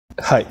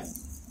Hi,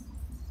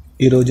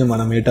 ఈరోజు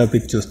మనం ఏ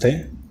topic చూస్తే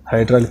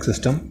hydraulic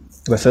system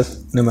versus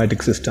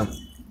pneumatic system.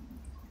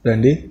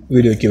 రండి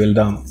వీడియోకి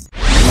వెళ్దాం.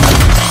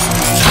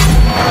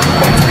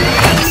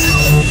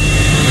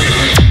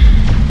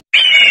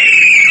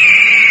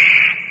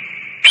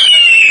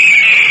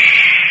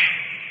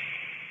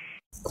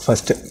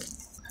 ఫస్ట్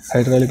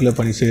హైడ్రాలిక్లో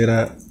పనిచేయற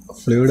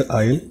ఫ్లూయిడ్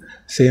ఆయిల్,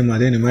 సేమ్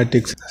అదే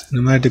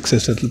న్యూమాటిక్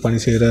సిస్టమ్లో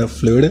పనిచేయற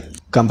ఫ్లూయిడ్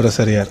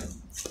కంప్రెసర్ ఎయిర్.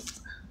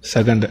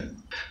 సెకండ్,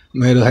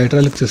 మీరు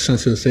హైడ్రాలిక్ సిస్టమ్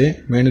చూస్తే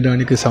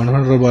మేనడానికి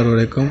 700 బార్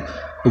వరకు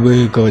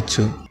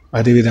ఉపయోగించవచ్చు,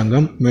 అదేవిధంగా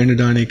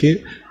మేనడానికి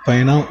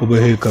పైన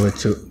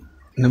ఉపయోగించవచ్చు.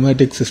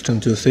 న్యూమాటిక్ సిస్టమ్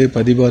చూస్తే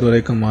 10 బార్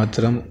వరకు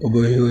మాత్రం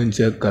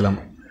ఉపయోగించగలం,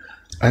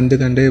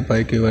 ఎందుకంటే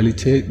పైకి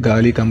వలిచే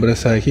గాలి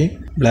కంప్రెస్ అయ్యి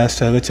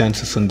బ్లాస్ట్ అయ్యే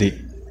ఛాన్సెస్ ఉంది.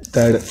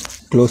 Third,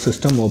 close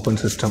system, open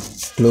system.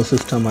 Close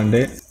system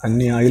అంటే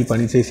అన్ని ఆయిల్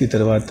పనిచేసి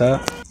తర్వాత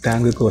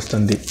ట్యాంకుకి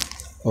వస్తుంది.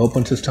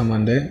 ఓపెన్ సిస్టమ్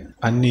అంటే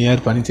అన్ని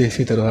ఎయిర్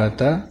పనిచేసి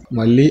తర్వాత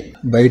మళ్ళీ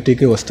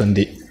బయటికి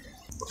వస్తుంది.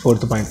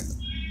 Fourth point,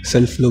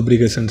 self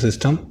lubrication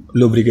system,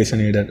 lubrication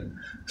needed.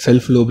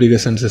 Self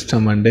lubrication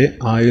system అంటే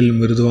ఆయిల్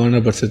మృదువైన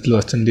పరిస్థితులు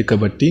వస్తుంది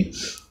కాబట్టి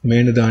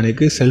మేము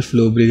దానికి సెల్ఫ్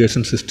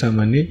లూబ్రికేషన్ సిస్టమ్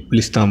అని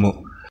పిలుస్తాము.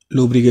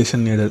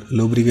 లూబ్రికేషన్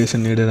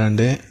నీడెడ్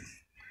అంటే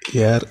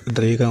ఎయిర్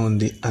డ్రైగా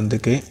ఉంది,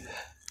 అందుకే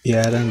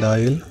ఎయిర్ అండ్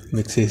ఆయిల్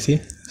మిక్స్ చేసి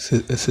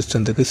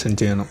సిస్టమ్కి సెండ్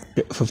చేయను.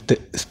 Fifth,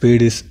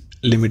 speed is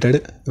limited,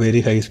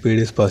 very high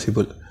speed is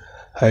possible.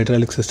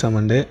 Hydraulic system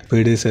అంటే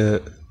స్పీడ్ ఈస్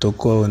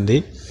తక్కువ ఉంది,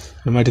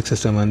 న్యూమాటిక్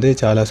సిస్టమ్ అంటే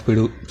చాలా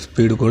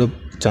స్పీడ్ కూడా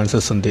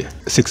ఛాన్సెస్ ఉంది.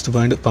 Sixth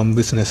point, pump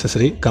is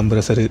necessary,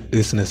 compressor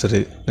is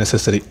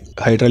necessary.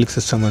 Hydraulic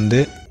system అంటే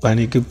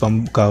పనికి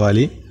పంప్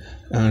కావాలి,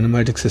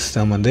 న్యూమాటిక్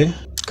సిస్టమ్ అంటే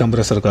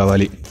కంప్రెసర్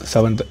కావాలి.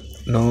 Seventh,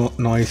 no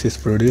noise is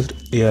produced,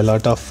 a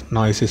lot of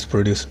noise is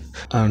produced.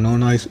 No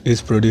noise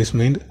is produced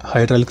mean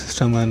hydraulic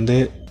system అంటే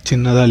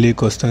చిన్నదా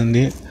leak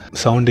వస్తుంది,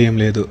 sound ఏం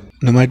లేదు.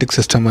 న్యూమాటిక్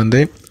సిస్టమ్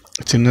అంటే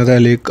చిన్నదా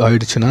లీక్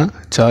ఆయిడ్చిన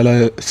చాలా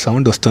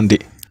సౌండ్ వస్తుంది.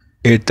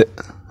 Eighth,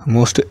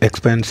 most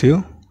expensive,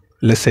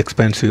 less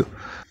expensive.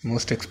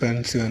 Most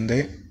expensive అంటే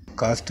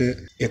కాస్ట్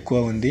ఎక్కువ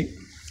ఉంది,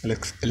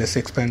 లెస్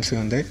ఎక్స్పెన్సివ్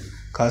అంటే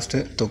కాస్ట్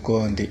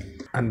తక్కువ ఉంది.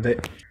 అంతే.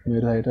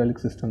 మీరు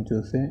హైడ్రాలిక్ సిస్టమ్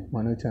చూస్తే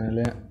మన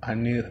ఛానల్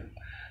అన్ని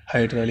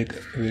హైడ్రాలిక్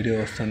వీడియో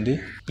వస్తుంది.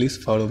 Please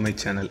follow my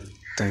channel.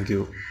 Thank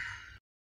you.